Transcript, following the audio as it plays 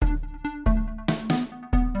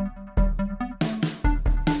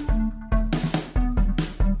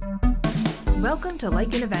Welcome to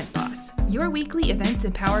Like an Event Boss, your weekly events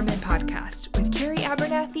empowerment podcast with Carrie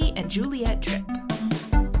Abernathy and Juliet Tripp.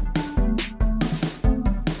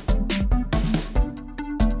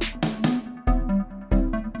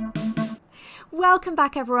 Welcome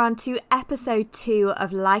back, everyone, to episode 2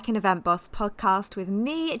 of Like an Event Boss podcast with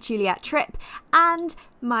me, Juliet Tripp, and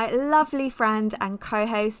my lovely friend and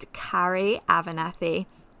co-host, Carrie Abernathy.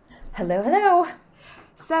 Hello, hello.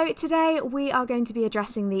 So today we are going to be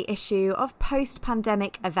addressing the issue of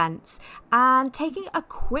post-pandemic events and taking a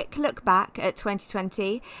quick look back at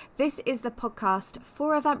 2020. This is the podcast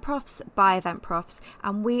for Event Profs by Event Profs,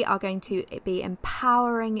 and we are going to be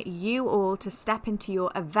empowering you all to step into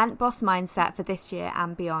your event boss mindset for this year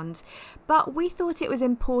and beyond. But we thought it was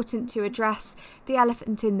important to address the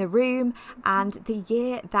elephant in the room and the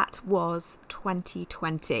year that was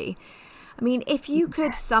 2020. I mean, if you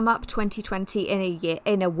could sum up 2020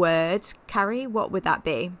 in a word, Carrie, what would that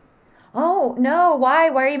be? Oh, no, why?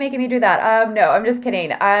 Why are you making me do that? No, I'm just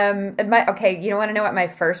kidding. Okay, you want to know what my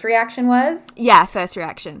first reaction was? Yeah, first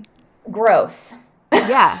reaction. Gross.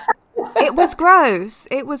 Yeah. It was gross.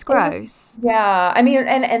 It was gross. Yeah. I mean,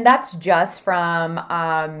 and that's just from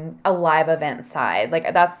a live event side.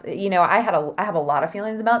 Like that's, I have a lot of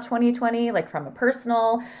feelings about 2020, like from a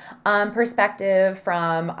personal perspective,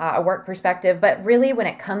 from a work perspective, but really when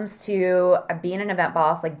it comes to being an event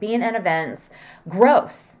boss, like being in events,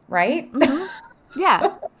 gross, right? Mm-hmm.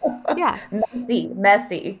 Yeah. Yeah.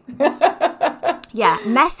 Messy. Yeah,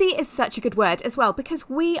 messy is such a good word as well, because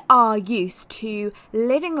we are used to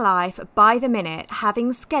living life by the minute,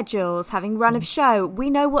 having schedules, having run of show. We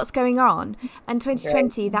know what's going on. And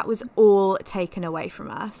 2020, that was all taken away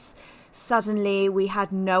from us. Suddenly, we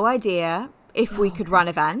had no idea if we could run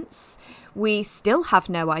events. We still have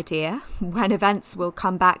no idea when events will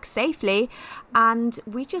come back safely. And it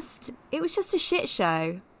was just a shit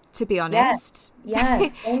show, to be honest.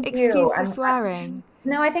 Yes. Excuse the swearing.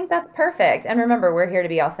 No, I think that's perfect. And remember, we're here to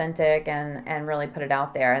be authentic and really put it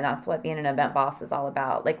out there. And that's what being an event boss is all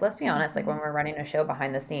about. Like, let's be honest, like when we're running a show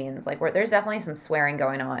behind the scenes, like there's definitely some swearing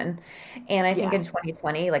going on. And I think in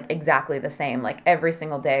 2020, like exactly the same, like every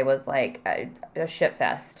single day was like a shit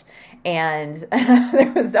fest. And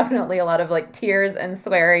there was definitely a lot of like tears and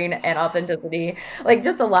swearing and authenticity, like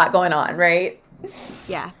just a lot going on, right?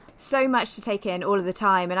 Yeah. So much to take in all of the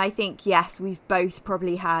time. And I think, yes, we've both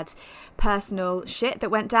probably had personal shit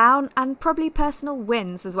that went down and probably personal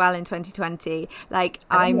wins as well in 2020. Like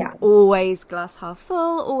I'm always glass half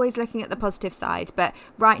full, always looking at the positive side. But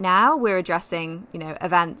right now we're addressing,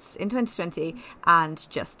 events in 2020 and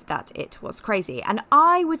just that it was crazy. And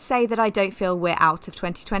I would say that I don't feel we're out of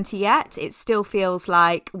 2020 yet. It still feels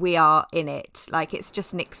like we are in it. Like it's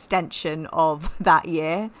just an extension of that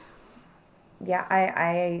year. Yeah,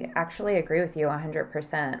 I actually agree with you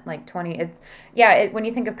 100%. Like when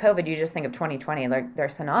you think of COVID, you just think of 2020, like they're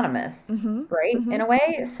synonymous, right? Mm-hmm. In a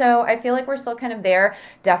way. So I feel like we're still kind of there,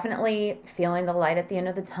 definitely feeling the light at the end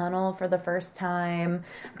of the tunnel for the first time,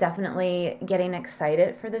 definitely getting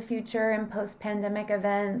excited for the future and post-pandemic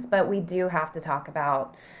events. But we do have to talk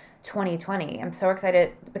about 2020. I'm so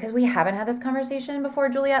excited because we haven't had this conversation before,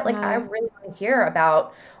 Juliet. Like, I really want to hear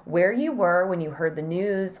about where you were when you heard the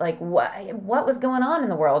news, like what was going on in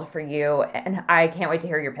the world for you. And I can't wait to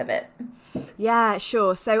hear your pivot. Yeah,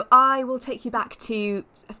 sure. So I will take you back to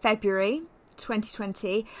February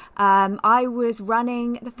 2020. I was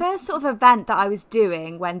running the first sort of event that I was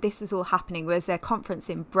doing when this was all happening was a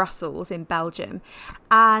conference in Brussels in Belgium,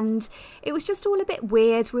 and it was just all a bit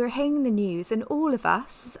weird. We were hearing the news and all of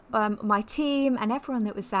us, my team and everyone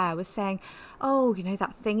that was there was saying, oh,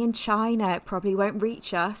 that thing in China, it probably won't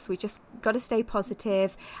reach us. We just got to stay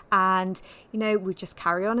positive and, we just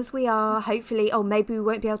carry on as we are. Hopefully, maybe we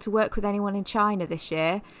won't be able to work with anyone in China this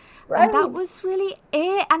year. Right. And that was really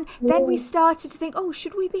it. And then we started to think,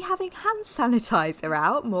 should we be having hand sanitizer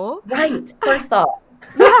out more? Right. First thought.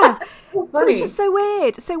 Yeah. It was just so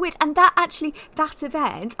weird. And that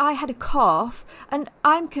event, I had a cough and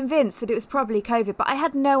I'm convinced that it was probably COVID, but I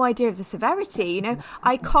had no idea of the severity.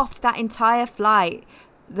 I coughed that entire flight.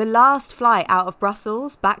 The last flight out of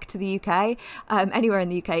Brussels back to the UK, anywhere in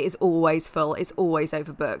the UK is always full, is always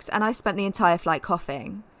overbooked. And I spent the entire flight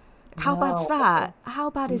coughing. How bad's that? How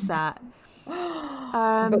bad is that?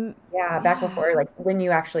 Back before, like when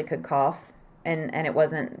you actually could cough and it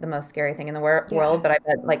wasn't the most scary thing in the world, but I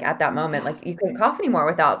bet like at that moment, like you couldn't cough anymore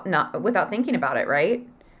without thinking about it, right?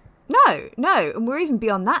 No. And we're even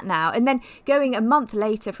beyond that now. And then going a month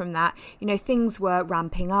later from that, things were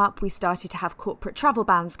ramping up. We started to have corporate travel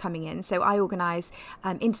bans coming in. So I organise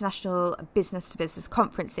international business-to-business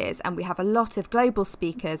conferences, and we have a lot of global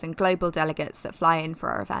speakers and global delegates that fly in for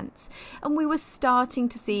our events. And we were starting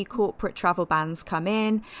to see corporate travel bans come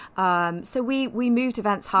in. So we moved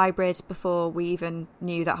events hybrid before we even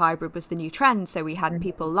knew that hybrid was the new trend. So we had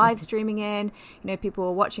people live streaming in, people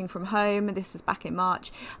were watching from home, and this was back in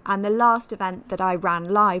March. And the last event that I ran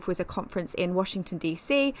live was a conference in Washington,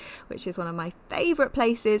 D.C., which is one of my favourite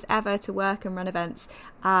places ever to work and run events.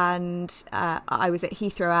 And I was at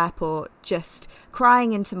Heathrow Airport just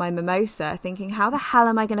crying into my mimosa, thinking, how the hell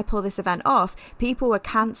am I going to pull this event off? People were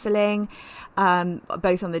cancelling,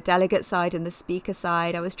 both on the delegate side and the speaker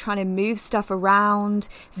side. I was trying to move stuff around,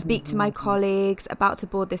 speak to my colleagues, about to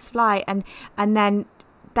board this flight. And then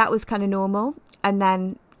that was kind of normal. And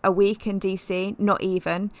then a week in DC, not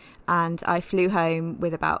even, and I flew home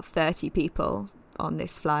with about 30 people on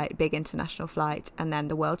this flight, big international flight, and then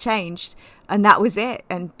the world changed, and that was it.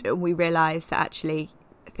 And we realized that actually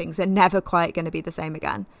things are never quite going to be the same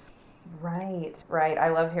again. Right. I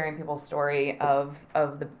love hearing people's story of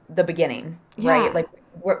the beginning, yeah. Right? Like,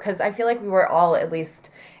 because I feel like we were all, at least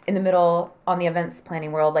in the middle on the events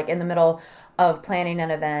planning world, like in the middle of planning an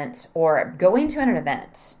event or going to an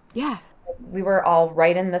event. Yeah. We were all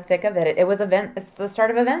right in the thick of it. It's the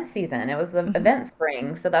start of event season. It was the event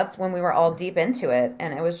spring. So that's when we were all deep into it.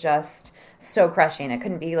 And it was just so crushing. It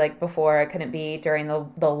couldn't be like before. It couldn't be during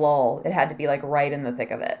the lull. It had to be like right in the thick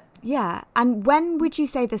of it. Yeah. And when would you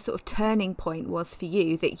say the sort of turning point was for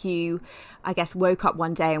you that you, I guess, woke up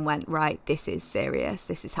one day and went, right, this is serious.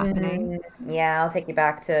 This is happening. Yeah, I'll take you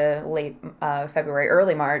back to late February,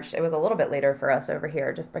 early March. It was a little bit later for us over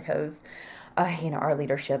here just because our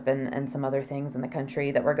leadership and some other things in the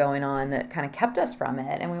country that were going on that kind of kept us from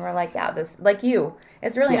it. And we were like, yeah, this, like you,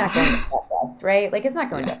 it's really not going to affect us, right? Like, it's not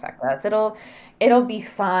going to affect us. It'll be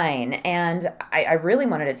fine. And I really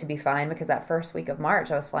wanted it to be fine because that first week of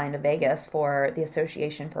March, I was flying to Vegas for the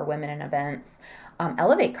Association for Women in Events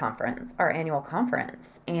Elevate conference, our annual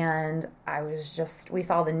conference. And we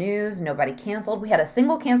saw the news, nobody canceled. We had a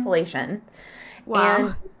single cancellation. Wow.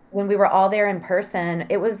 And when we were all there in person,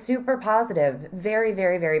 it was super positive, very,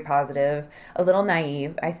 very, very positive, a little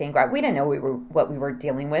naive, I think. We didn't know what we were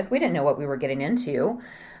dealing with. We didn't know what we were getting into.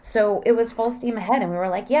 So it was full steam ahead. And we were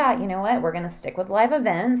like, yeah, you know what? We're going to stick with live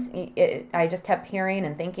events. I just kept hearing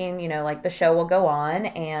and thinking, like the show will go on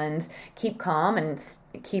and keep calm and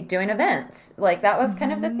keep doing events. Like that was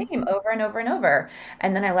kind of the theme over and over and over.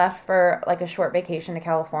 And then I left for like a short vacation to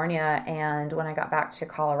California. And when I got back to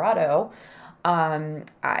Colorado,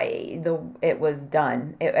 it was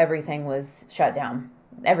done. Everything was shut down.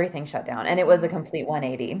 Everything shut down, and it was a complete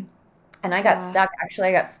 180. And I got stuck.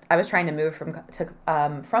 Actually, I was trying to move from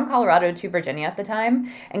Colorado to Virginia at the time,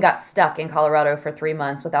 and got stuck in Colorado for 3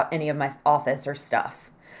 months without any of my office or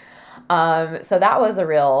stuff. So that was a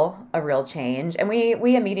real change. And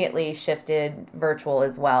we immediately shifted virtual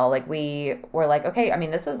as well. Like we were like, okay, I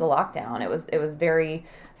mean, this is a lockdown. It was very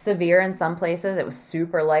severe in some places. It was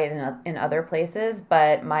super light in other places,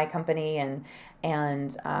 but my company and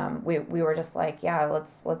we were just like, yeah,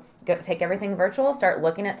 let's go take everything virtual, start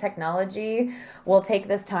looking at technology. We'll take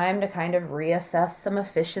this time to kind of reassess some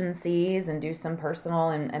efficiencies and do some personal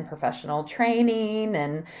and professional training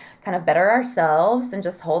and kind of better ourselves and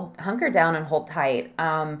just hunker down and hold tight.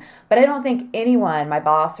 But I don't think anyone, my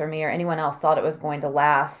boss or me or anyone else, thought it was going to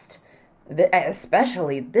last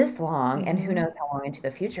especially this long, and who knows how long into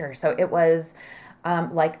the future. So it was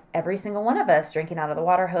like every single one of us drinking out of the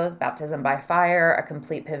water hose, baptism by fire, a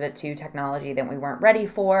complete pivot to technology that we weren't ready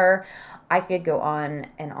for. I could go on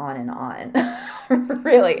and on and on.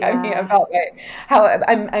 Really. Yeah. I mean, about how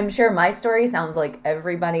I'm sure my story sounds like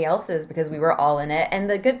everybody else's because we were all in it. And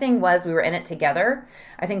the good thing was we were in it together.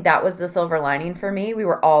 I think that was the silver lining for me. We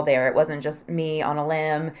were all there. It wasn't just me on a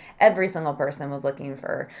limb. Every single person was looking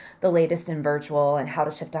for the latest in virtual and how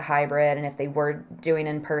to shift to hybrid. And if they were doing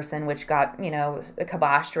in person, which got,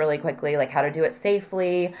 kiboshed really quickly, like how to do it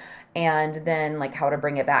safely and then like how to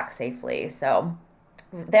bring it back safely. So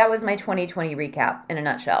that was my 2020 recap in a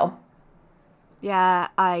nutshell. Yeah,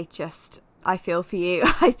 I feel for you.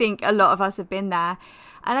 I think a lot of us have been there.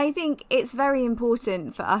 And I think it's very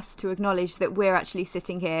important for us to acknowledge that we're actually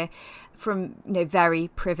sitting here from very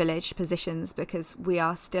privileged positions because we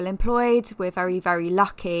are still employed. We're very, very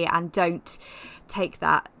lucky and don't take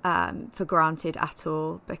that for granted at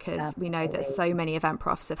all because Absolutely. We know that so many event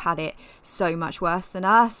profs have had it so much worse than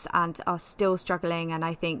us and are still struggling. And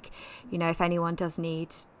I think, if anyone does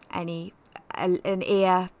need an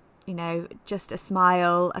ear, just a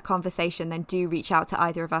smile, a conversation, then do reach out to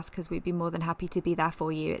either of us, because we'd be more than happy to be there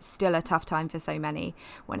for you. It's still a tough time for so many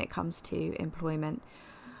when it comes to employment.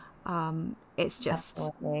 It's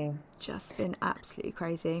just been absolutely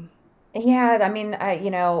crazy. Yeah, I mean,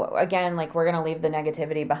 again, like, we're going to leave the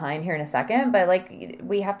negativity behind here in a second, but like,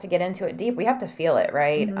 we have to get into it deep. We have to feel it,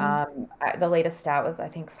 right? The latest stat was, I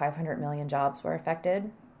think, 500 million jobs were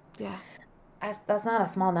affected. Yeah. That's not a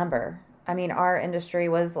small number. I mean, our industry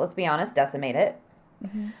was, let's be honest, decimated.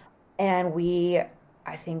 And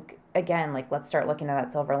I think, again, like, let's start looking at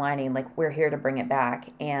that silver lining. Like, we're here to bring it back.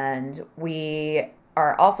 And we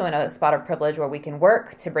are also in a spot of privilege where we can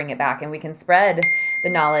work to bring it back, and we can spread the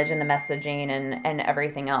knowledge and the messaging and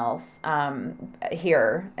everything else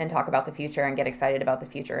here, and talk about the future and get excited about the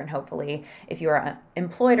future. And hopefully, if you are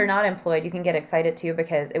employed or not employed, you can get excited too,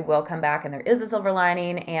 because it will come back, and there is a silver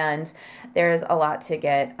lining, and there's a lot to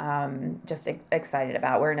get just excited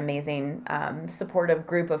about. We're an amazing, supportive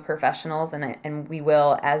group of professionals, and we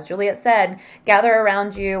will, as Juliet said, gather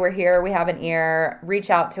around you. We're here. We have an ear. Reach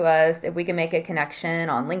out to us if we can make a connection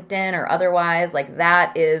on LinkedIn or otherwise. Like,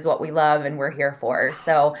 that is what we love and we're here for.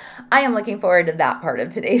 So I am looking forward to that part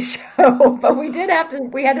of today's show, but we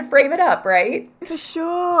had to frame it up, right? For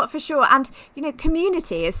sure. And,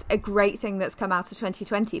 community is a great thing that's come out of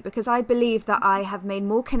 2020, because I believe that I have made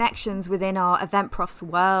more connections within our Eventprof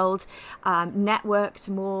world, networked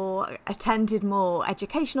more, attended more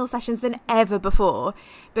educational sessions than ever before,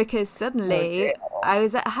 because suddenly I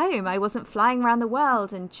was at home. I wasn't flying around the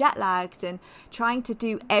world and jet lagged and trying to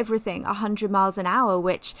do everything 100 miles an hour,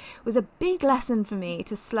 which was a big lesson for me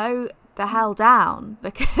to slow the hell down,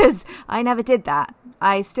 because I never did that.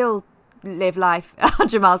 I still live life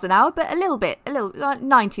 100 miles an hour, but a little like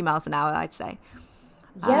 90 miles an hour, I'd say.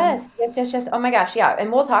 Yes. Oh my gosh. Yeah.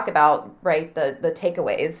 And we'll talk about, right, the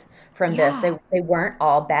takeaways from this. They weren't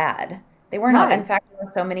all bad. They were not. In fact, there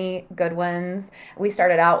were so many good ones. We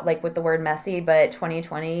started out like with the word messy, but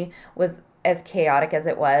 2020 was as chaotic as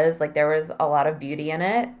it was. Like, there was a lot of beauty in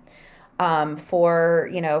it. For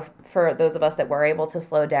those of us that were able to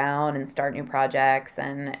slow down and start new projects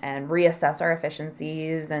and reassess our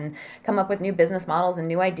efficiencies and come up with new business models and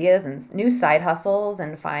new ideas and new side hustles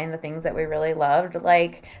and find the things that we really loved.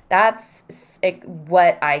 Like, that's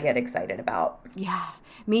what I get excited about. Yeah.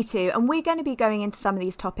 Me too. And we're going to be going into some of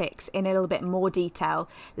these topics in a little bit more detail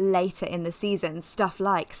later in the season. Stuff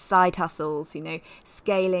like side hustles,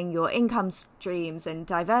 scaling your income streams and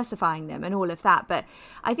diversifying them and all of that. But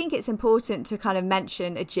I think it's important to kind of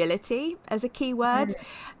mention agility as a key word.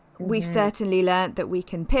 We've certainly learned that we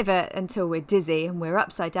can pivot until we're dizzy and we're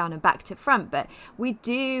upside down and back to front. But we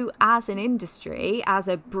do, as an industry, as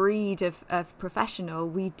a breed of professional,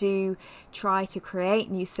 we do try to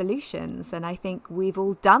create new solutions. And I think we've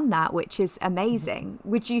all done that, which is amazing.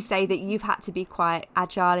 Would you say that you've had to be quite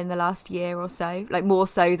agile in the last year or so, like more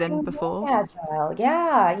so than before? Agile.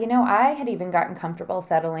 Yeah. I had even gotten comfortable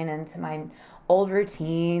settling into my old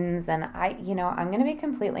routines. And I'm going to be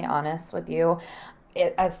completely honest with you.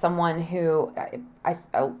 As someone who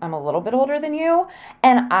I'm a little bit older than you,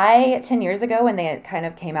 and 10 years ago when they kind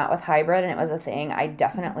of came out with hybrid and it was a thing, I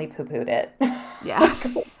definitely poo-pooed it. Yeah.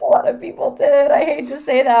 A lot of people did. I hate to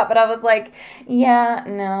say that, but I was like, yeah,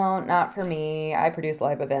 no, not for me. I produce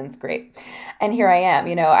live events. Great. And here I am,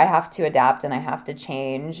 I have to adapt and I have to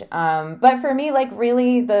change. But for me, like,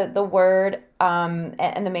 really the word,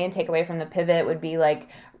 and the main takeaway from the pivot would be like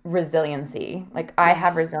resiliency. Like, I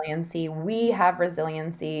have resiliency. We have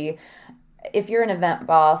resiliency. If you're an event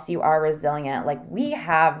boss, you are resilient. Like, we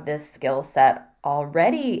have this skill set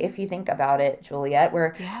already. If you think about it, Juliet,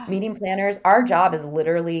 we're meeting planners. Our job is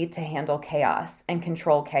literally to handle chaos and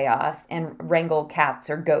control chaos and wrangle cats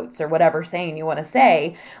or goats or whatever saying you want to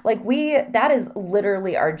say. Like, that is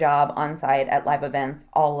literally our job on site at live events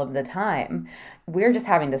all of the time. We're just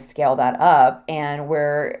having to scale that up, and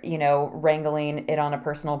we're, wrangling it on a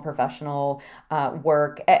personal, professional,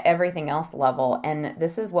 work, everything else level. And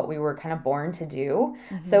this is what we were kind of born to do.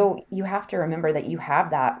 So you have to remember that you have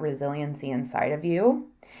that resiliency inside of you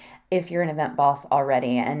if you're an event boss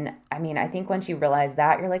already. And I mean, I think once you realize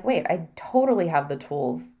that, you're like, wait, I totally have the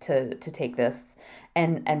tools to take this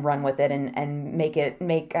and run with it and make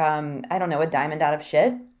I don't know, a diamond out of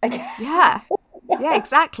shit. Yeah. Yeah,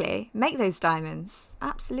 exactly. Make those diamonds.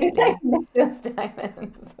 Absolutely. Make those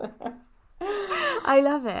diamonds. I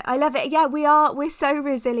love it. I love it. Yeah, we're so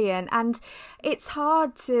resilient, and it's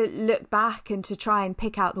hard to look back and to try and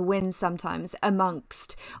pick out the wins sometimes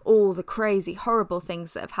amongst all the crazy, horrible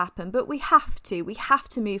things that have happened. But we have to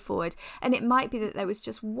move forward. And it might be that there was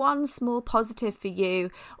just one small positive for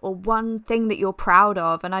you or one thing that you're proud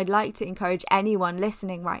of. And I'd like to encourage anyone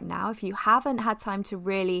listening right now, if you haven't had time to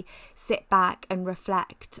really sit back and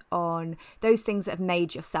reflect on those things that have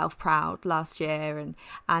made yourself proud last year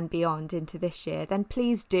and beyond into this year, then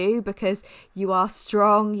please do, because you are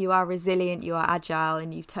strong, you are resilient, you are agile,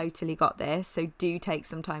 and you've totally got this. So do take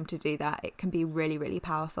some time to do that. It can be really, really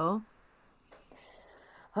powerful.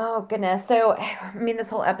 Oh goodness. So, I mean, this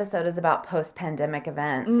whole episode is about post-pandemic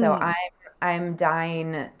events. So I'm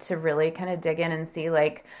dying to really kind of dig in and see,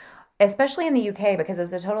 like, especially in the UK, because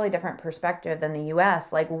it's a totally different perspective than the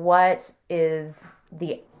US, like what is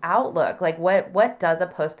the outlook? Like what does a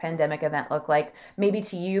post-pandemic event look like? Maybe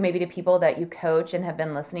to you, maybe to people that you coach and have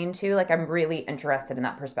been listening to. Like, I'm really interested in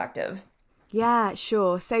that perspective. Yeah,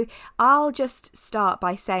 sure. So I'll just start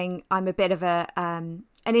by saying I'm a bit of an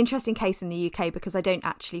interesting case in the UK, because I don't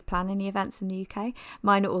actually plan any events in the UK.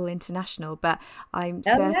 Mine are all international, but I'm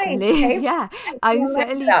certainly, nice. Okay. yeah, I'm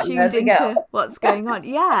certainly tuned into what's going on.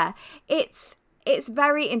 Yeah, it's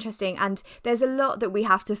very interesting, and there's a lot that we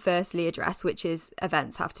have to firstly address, which is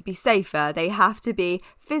events have to be safer. They have to be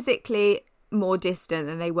physically more distant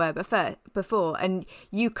than they were before, and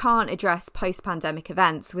you can't address post-pandemic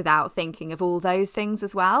events without thinking of all those things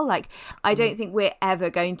as well. Like, I don't think we're ever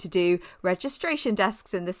going to do registration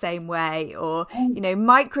desks in the same way, or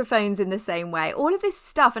microphones in the same way, all of this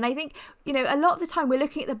stuff. And I think a lot of the time we're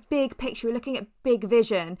looking at the big picture, we're looking at big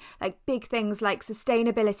vision, like big things like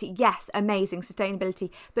sustainability. Yes, amazing sustainability,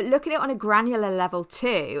 but look at it on a granular level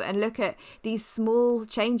too, and look at these small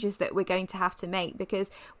changes that we're going to have to make,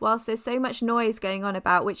 because whilst there's so much noise going on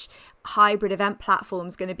about which hybrid event platform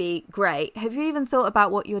is going to be great, have you even thought about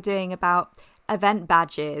what you're doing about event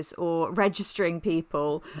badges, or registering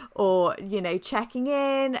people, or checking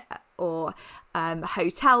in, or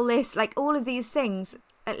hotel lists, like all of these things?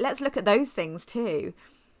 Let's look at those things too.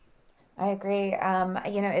 I agree.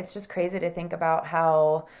 It's just crazy to think about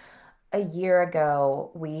how a year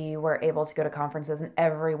ago we were able to go to conferences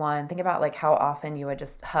and think about like how often you would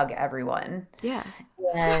just hug everyone. Yeah.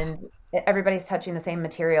 And everybody's touching the same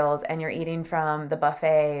materials, and you're eating from the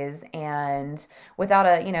buffets, and without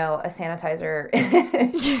a sanitizer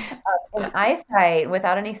in eyesight,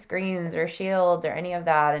 without any screens or shields or any of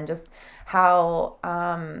that. And just how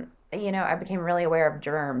I became really aware of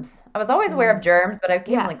germs. I was always aware of germs, but I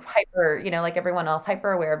became like hyper, like everyone else,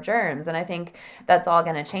 hyper aware of germs. And I think that's all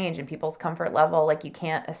going to change in people's comfort level. Like, you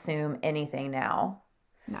can't assume anything now.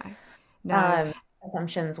 No.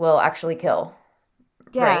 Assumptions will actually kill.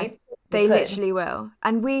 Yeah, right? They literally will.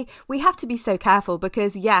 And we have to be so careful,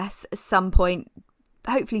 because yes, at some point,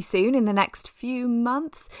 hopefully soon, in the next few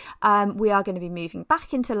months, we are going to be moving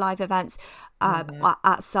back into live events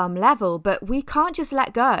at some level, but we can't just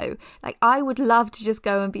let go. Like, I would love to just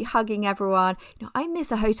go and be hugging everyone. I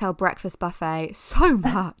miss a hotel breakfast buffet so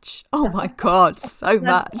much. Oh my God, so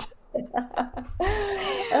much.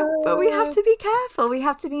 But we have to be careful, we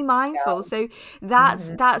have to be mindful. So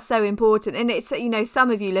that's so important. And it's, some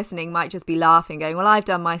of you listening might just be laughing, going, well, I've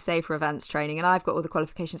done my safer events training and I've got all the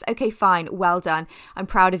qualifications. Okay, fine, well done, I'm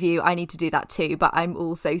proud of you, I need to do that too. But I'm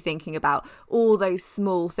also thinking about all those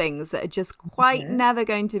small things that are just quite never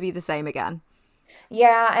going to be the same again.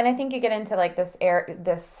 Yeah, and I think you get into like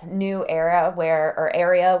this new area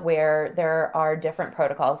where there are different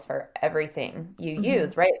protocols for everything you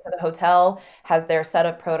use, right? So the hotel has their set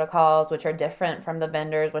of protocols, which are different from the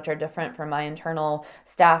vendors, which are different from my internal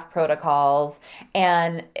staff protocols.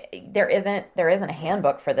 And there isn't a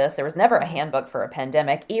handbook for this. There was never a handbook for a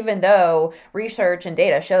pandemic, even though research and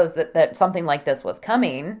data shows that something like this was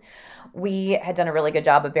coming. We had done a really good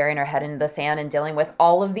job of burying our head in the sand and dealing with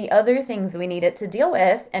all of the other things we needed to deal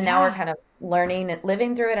with. And now we're kind of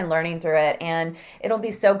living through it and learning through it. And it'll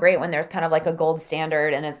be so great when there's kind of like a gold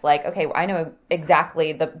standard, and it's like, okay, I know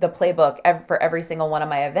exactly the playbook for every single one of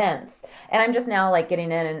my events. And I'm just now like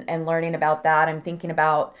getting in and learning about that. I'm thinking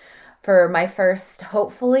about, for my first,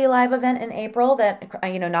 hopefully, live event in April, that,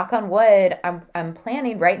 knock on wood, I'm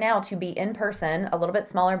planning right now to be in person, a little bit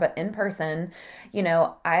smaller, but in person.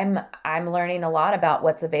 I'm learning a lot about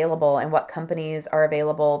what's available and what companies are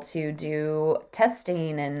available to do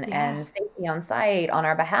testing and safety on site on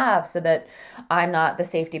our behalf, so that I'm not the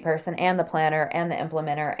safety person and the planner and the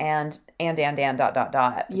implementer and.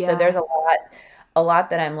 Yeah. So there's a lot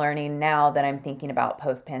that I'm learning now that I'm thinking about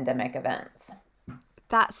post-pandemic events.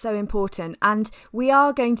 That's so important. And we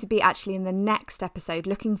are going to be actually in the next episode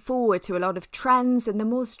looking forward to a lot of trends and the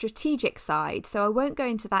more strategic side. So I won't go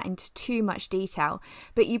into that into too much detail.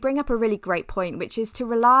 But you bring up a really great point, which is to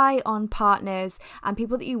rely on partners and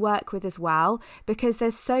people that you work with as well, because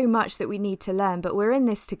there's so much that we need to learn. But we're in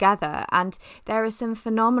this together. And there are some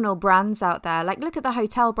phenomenal brands out there. Like, look at the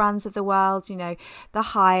hotel brands of the world, you know, the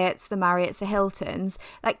Hyatts, the Marriotts, the Hiltons.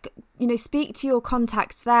 Like, you know, speak to your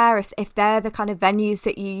contacts there. If they're the kind of venues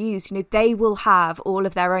that you use, you know, they will have all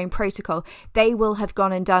of their own protocol. They will have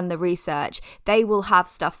gone and done the research. They will have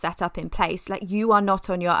stuff set up in place. Like, you are not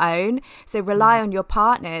on your own. So rely on your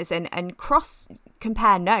partners and cross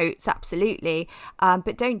compare notes, absolutely,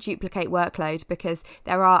 but don't duplicate workload, because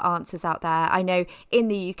there are answers out there. I know in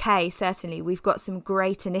the UK, certainly, we've got some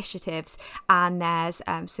great initiatives, and there's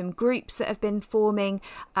some groups that have been forming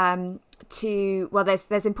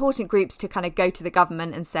there's important groups to kind of go to the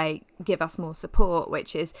government and say, give us more support,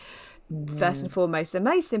 which is first and foremost the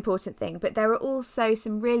most important thing. But there are also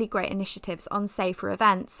some really great initiatives on safer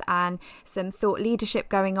events and some thought leadership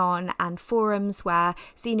going on, and forums where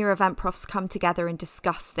senior event profs come together and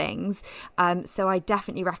discuss things. So I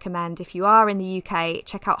definitely recommend, if you are in the UK,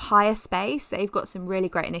 check out Higher Space. They've got some really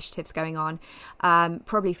great initiatives going on,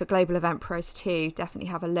 probably for Global Event Pros too. Definitely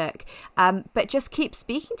have a look. But just keep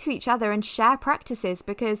speaking to each other and share practices,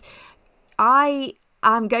 because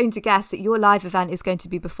I'm going to guess that your live event is going to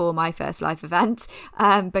be before my first live event,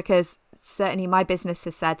 because certainly my business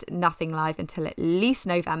has said nothing live until at least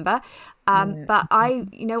November. But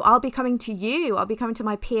I'll be coming to you. I'll be coming to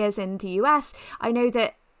my peers in the US. I know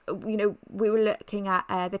that, you know, we were looking at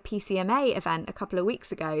the PCMA event a couple of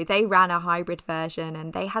weeks ago. They ran a hybrid version,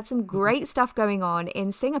 and they had some great stuff going on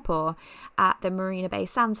in Singapore at the Marina Bay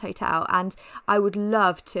Sands Hotel. And I would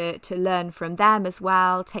love to learn from them as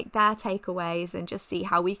well, take their takeaways, and just see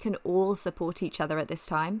how we can all support each other at this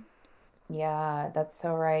time. Yeah, that's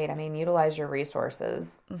so right. I mean, utilize your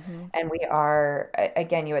resources. And we are,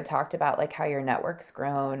 again, you had talked about like how your network's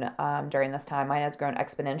grown during this time. Mine has grown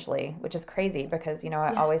exponentially, which is crazy, because, you know,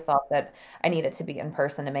 I always thought that I needed to be in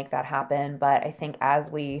person to make that happen. But I think as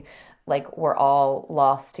we're all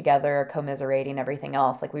lost together, commiserating everything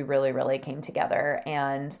else, like we really, really came together,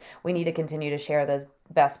 and we need to continue to share those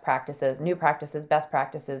best practices, new practices, best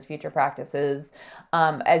practices, future practices.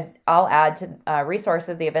 As I'll add to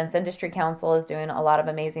resources, the Events Industry Council is doing a lot of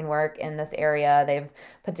amazing work in this area. They've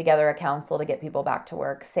put together a council to get people back to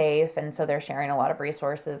work safe. And so they're sharing a lot of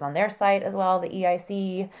resources on their site as well, the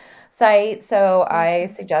EIC site. So I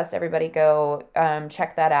suggest everybody go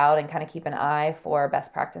check that out and kind of keep an eye for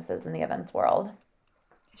best practices in the events world.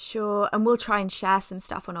 Sure, and we'll try and share some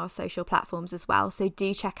stuff on our social platforms as well. So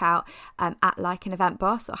do check out at Like an Event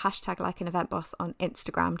Boss, or hashtag Like an Event Boss on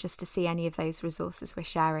Instagram, just to see any of those resources we're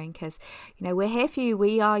sharing, because, you know, we're here for you.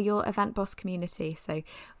 We are your Event Boss community, so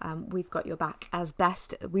we've got your back as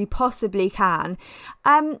best we possibly can.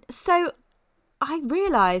 So I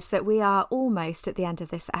realise that we are almost at the end of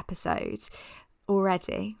this episode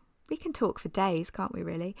already. We can talk for days, can't we,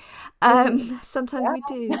 really? Sometimes we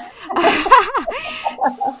do.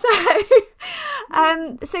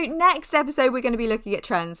 So next episode, we're going to be looking at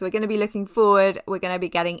trends. We're going to be looking forward. We're going to be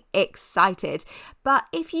getting excited. But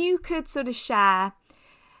if you could sort of share,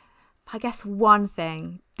 I guess, one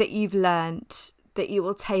thing that you've learnt that you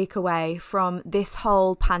will take away from this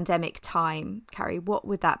whole pandemic time, Carrie, what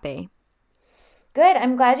would that be? Good.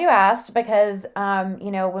 I'm glad you asked, because,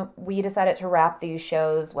 when we decided to wrap these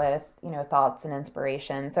shows with, thoughts and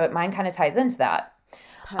inspiration. So mine kind of ties into that.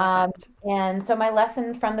 Perfect. And so my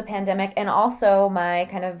lesson from the pandemic, and also my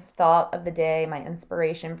kind of thought of the day, my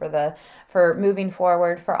inspiration for moving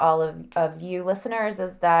forward for all of you listeners,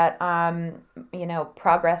 is that,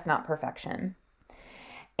 progress, not perfection.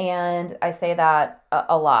 And I say that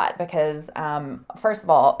a lot because, first of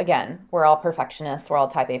all, again, we're all perfectionists. We're all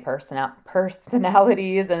type A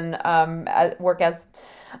personalities, and work as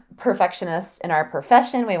perfectionists in our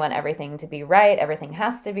profession. We want everything to be right. Everything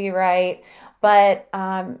has to be right. But,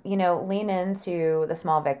 lean into the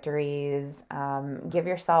small victories. Give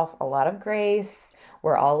yourself a lot of grace.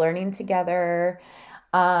 We're all learning together.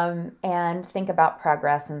 And think about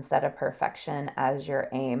progress instead of perfection as your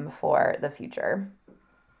aim for the future.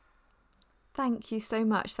 Thank you so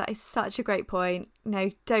much. That is such a great point.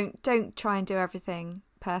 No, don't try and do everything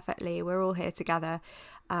perfectly. We're all here together.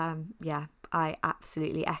 Yeah, I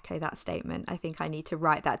absolutely echo that statement. I think I need to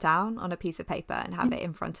write that down on a piece of paper and have it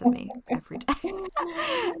in front of me every day,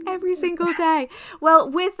 every single day. Well,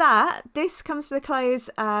 with that, this comes to the close,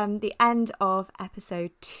 the end of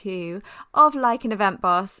episode 2 of Like an Event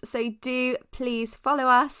Boss. So do please follow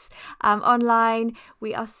us online.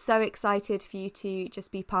 We are so excited for you to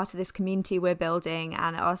just be part of this community we're building,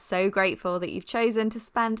 and are so grateful that you've chosen to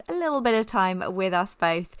spend a little bit of time with us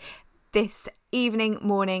both this evening,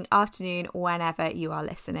 morning, afternoon, whenever you are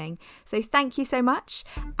listening. So thank you so much,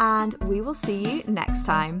 and we will see you next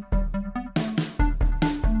time.